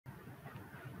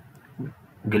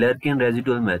Galerkin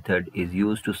residual method is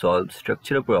used to solve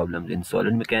structural problems in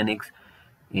solid mechanics,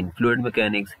 in fluid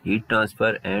mechanics, heat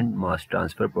transfer, and mass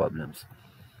transfer problems.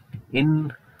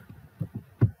 In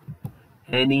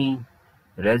any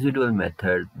residual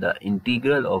method, the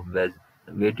integral of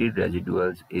weighted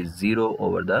residuals is 0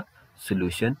 over the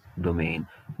solution domain.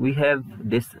 We have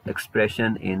this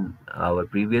expression in our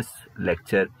previous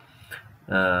lecture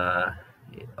uh,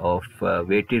 of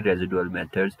weighted residual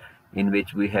methods, in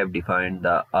which we have defined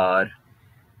the R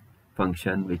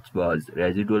function, which was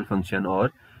residual function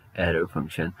or error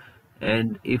function,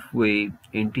 and if we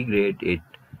integrate it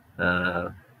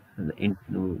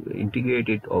integrate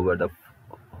it over the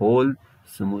whole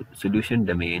solution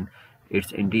domain,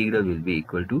 its integral will be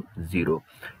equal to 0.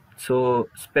 So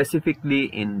specifically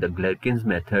in the Galerkin's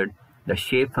method, the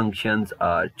shape functions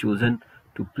are chosen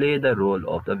to play the role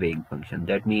of the weighing function.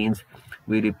 That means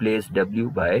we replace w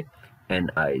by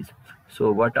ni's.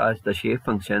 So what are the shape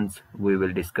functions we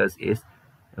will discuss is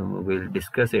we'll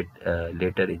discuss it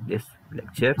later in this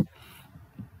lecture.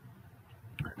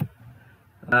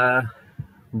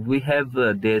 We have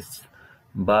this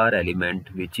bar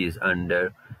element which is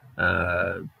under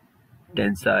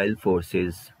tensile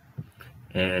forces,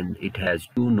 and it has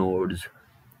two nodes,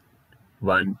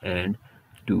 1 and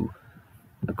 2.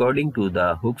 According to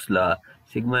the Hooke's law,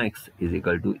 sigma x is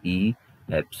equal to E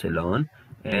epsilon,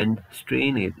 and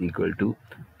strain is equal to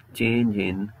change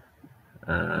in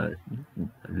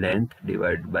length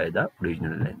divided by the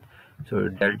original length. So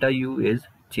delta U is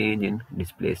change in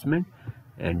displacement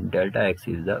and delta x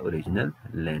is the original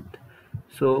length.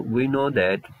 So we know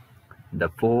that the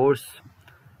force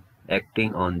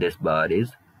acting on this bar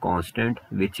is constant,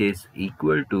 which is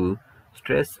equal to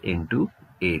stress into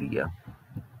area.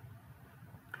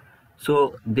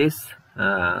 So this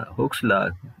Hooke's law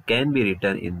can be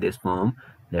written in this form,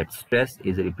 that stress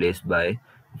is replaced by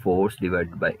force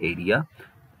divided by area,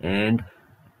 and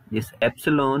this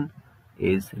epsilon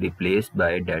is replaced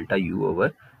by delta U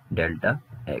over delta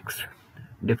x.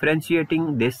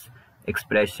 Differentiating this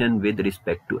expression with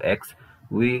respect to x,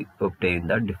 we obtain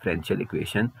the differential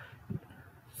equation.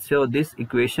 So this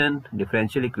equation,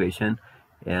 differential equation,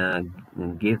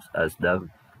 gives us the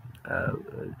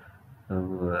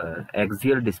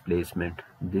axial displacement.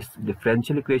 This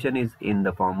differential equation is in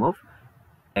the form of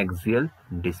axial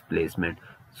displacement.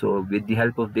 So with the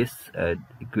help of this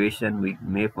equation, we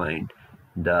may find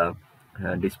the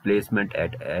displacement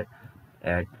at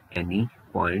any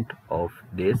point of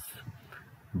this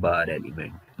bar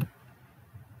element.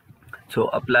 So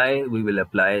we will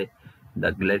apply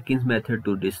the Galerkin's method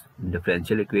to this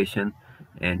differential equation,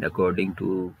 and according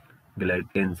to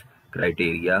Galerkin's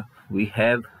criteria, we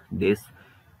have this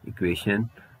equation,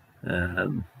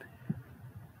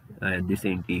 this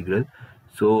integral.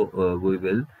 So we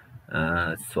will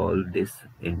solve this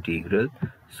integral.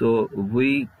 So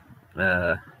we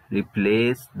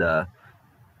replace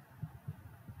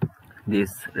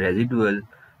this residual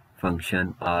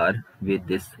function R with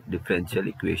this differential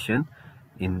equation.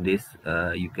 In this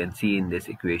you can see in this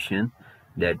equation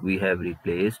that we have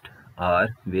replaced R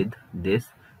with this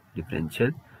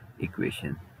differential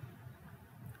equation.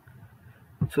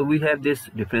 So we have this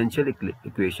differential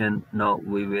equation. Now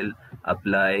we will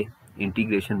apply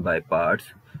integration by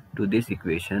parts to this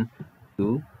equation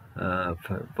to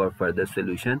for further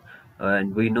solution,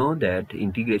 and we know that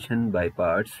integration by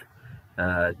parts,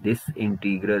 this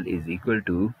integral is equal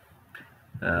to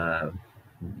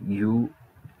u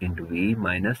into v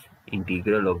minus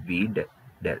integral of v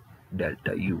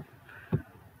delta u.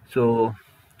 So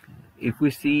if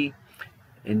we see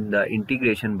in the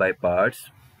integration by parts,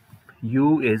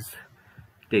 u is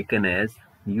taken as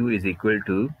u is equal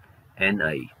to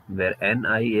ni, where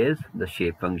ni is the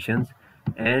shape functions,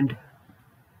 and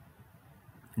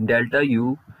delta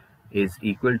u is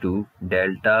equal to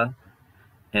delta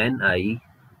ni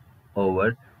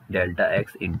over delta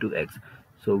x into x.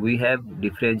 So we have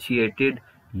differentiated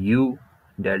u,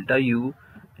 delta u,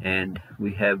 and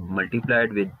we have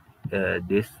multiplied with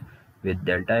this with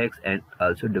delta x and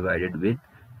also divided with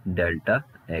delta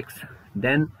x.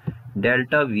 Then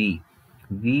delta v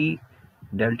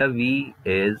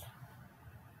is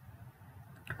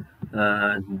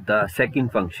the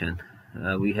second function.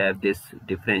 We have this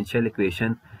differential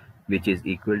equation which is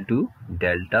equal to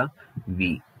delta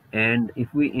v, and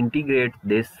if we integrate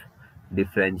this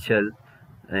differential,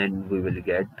 and we will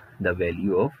get the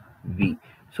value of v.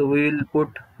 So we will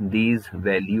put these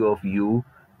value of u,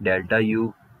 delta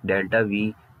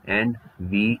v, and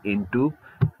v into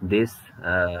this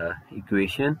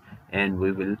equation, and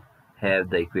we will have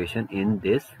the equation in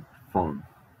this form.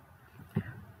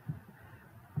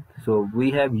 So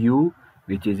we have u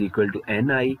which is equal to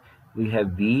Ni. We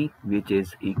have V, which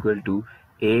is equal to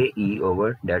AE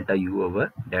over delta U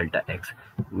over delta X.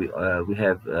 We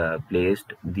have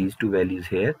placed these two values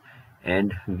here,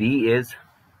 and V is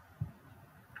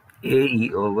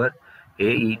AE over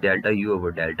AE delta U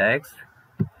over delta X,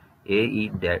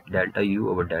 delta U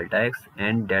over delta X,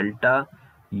 and delta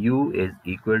U is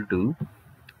equal to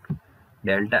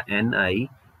delta Ni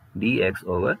dx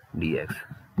over dx.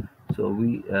 So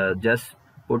we just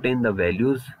put in the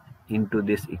values into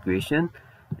this equation,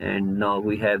 and now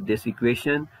we have this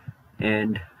equation.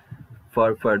 And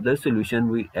for further solution,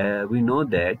 we know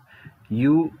that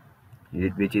U,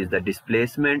 which is the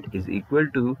displacement, is equal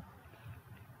to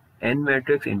N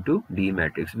matrix into D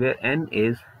matrix, where N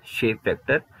is shape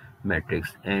vector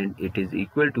matrix, and it is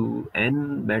equal to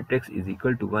N matrix is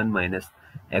equal to 1 minus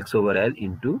x over L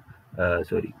into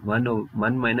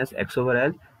 1 minus x over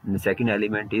L, and the second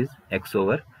element is x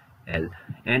over L.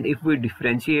 And if we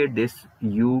differentiate this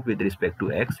U with respect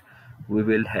to x, we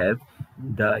will have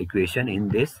the equation in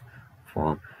this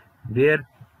form, where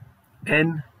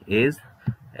N is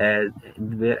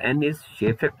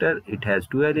shape vector. It has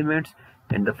two elements,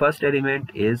 and the first element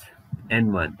is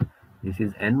N1. This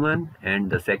is N1, and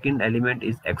the second element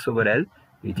is x over L,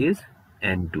 which is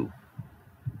N2.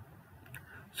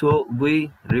 So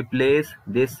we replace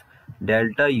this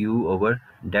delta U over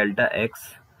delta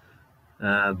X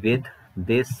with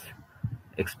this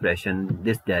expression,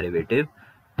 this derivative.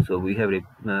 So we have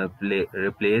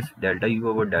replaced delta U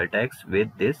over delta X with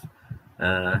this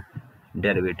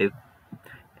derivative,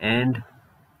 and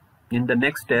in the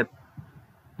next step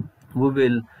we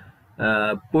will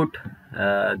put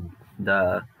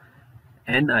the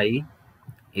Ni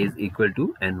is equal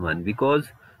to N1,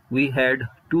 because we had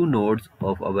two nodes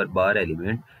of our bar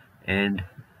element, and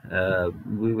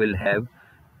we will have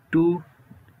two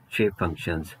shape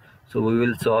functions. So we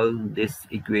will solve this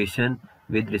equation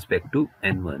with respect to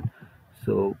N1.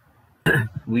 So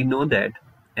we know that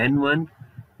N1,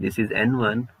 this is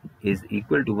N1, is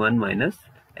equal to 1 minus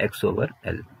x over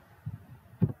L.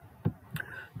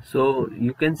 So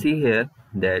you can see here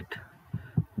that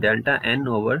delta N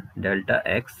over delta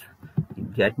X,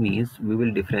 that means we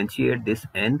will differentiate this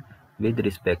N with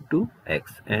respect to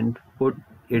X and put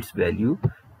its value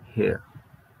here.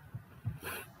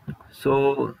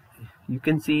 So you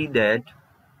can see that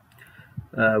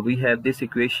we have this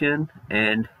equation,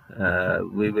 and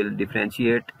we will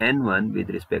differentiate N1 with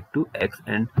respect to X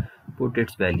and put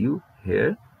its value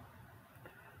here.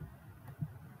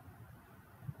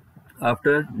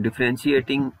 After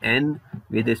differentiating N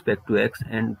with respect to X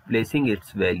and placing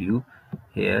its value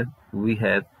here, we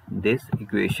have this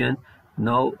equation.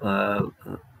 Now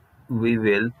we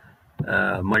will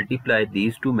multiply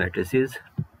these two matrices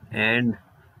and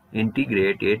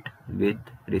integrate it with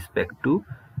respect to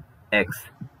X.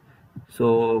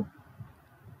 So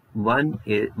 1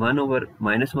 over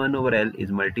minus 1 over L is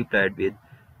multiplied with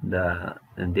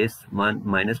this 1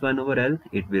 minus 1 over L.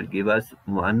 It will give us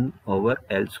 1 over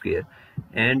L square,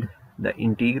 and the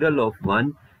integral of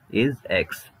 1 is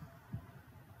X.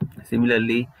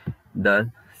 Similarly,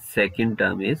 the second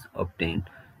term is obtained.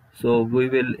 So we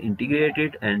will integrate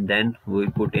it, and then we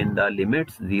put in the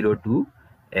limits 0 to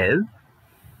L,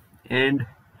 and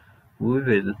we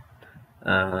will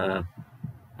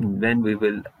when we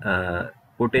will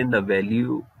put in the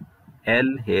value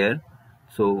L here,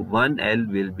 so 1 L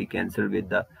will be cancelled with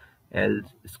the L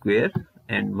square,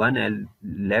 and 1 L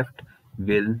left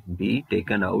will be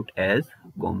taken out as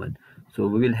common. So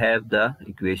we will have the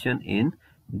equation in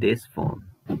this form.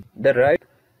 The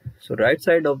right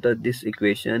side of this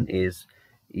equation is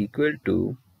equal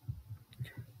to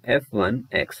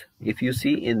f1x. If you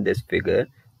see in this figure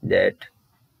that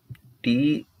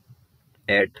t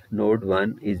at node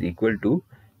 1 is equal to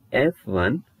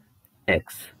f1x,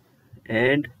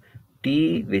 and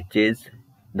t, which is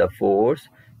the force,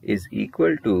 is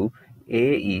equal to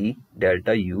AE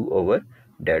delta U over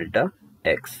delta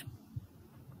X.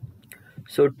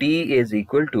 So T is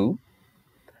equal to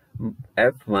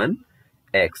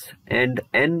f1x, and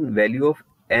n value of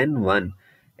n1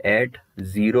 at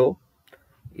 0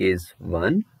 is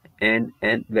 1, and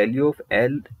n value of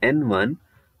n1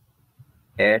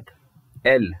 at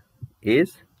L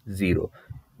is 0.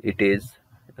 It is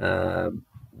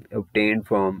obtained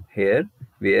from here,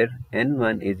 where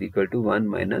n1 is equal to 1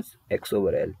 minus x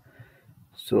over L.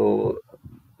 So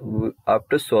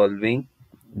after solving,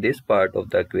 this part of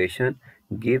the equation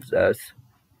gives us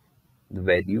the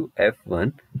value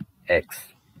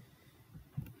f1x.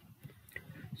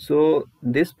 So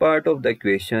this part of the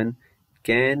equation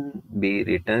can be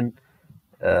written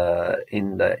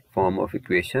in the form of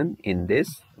equation in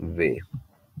this way.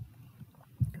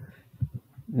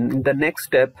 In the next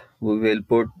step, we will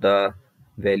put the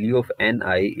value of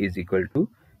Ni is equal to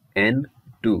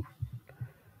N2,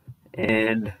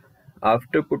 and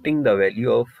after putting the value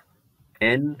of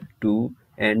N2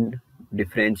 and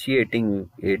differentiating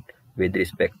it with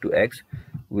respect to x,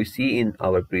 we see in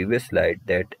our previous slide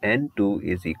that N2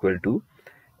 is equal to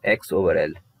x over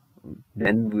L.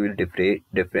 Then we will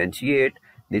differentiate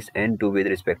this N2 with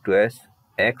respect to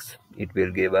x. It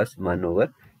will give us 1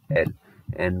 over L,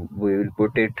 and we will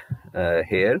put it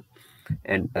here,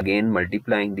 and again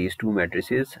multiplying these two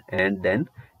matrices, and then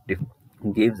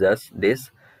gives us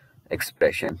this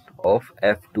expression of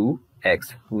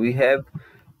f2x. We have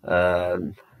uh,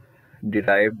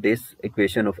 derived this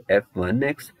equation of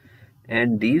f1x,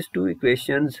 and these two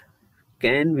equations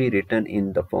can be written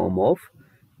in the form of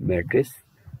matrix,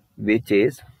 which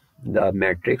is the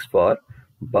matrix for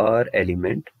bar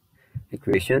element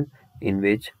equation, in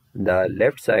which the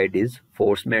left side is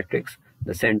force matrix,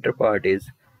 the center part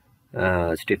is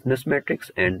stiffness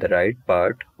matrix, and the right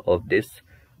part of this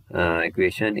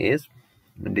equation is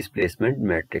displacement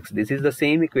matrix. This is the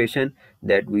same equation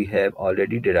that we have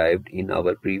already derived in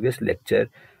our previous lecture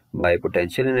by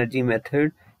potential energy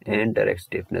method and direct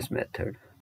stiffness method.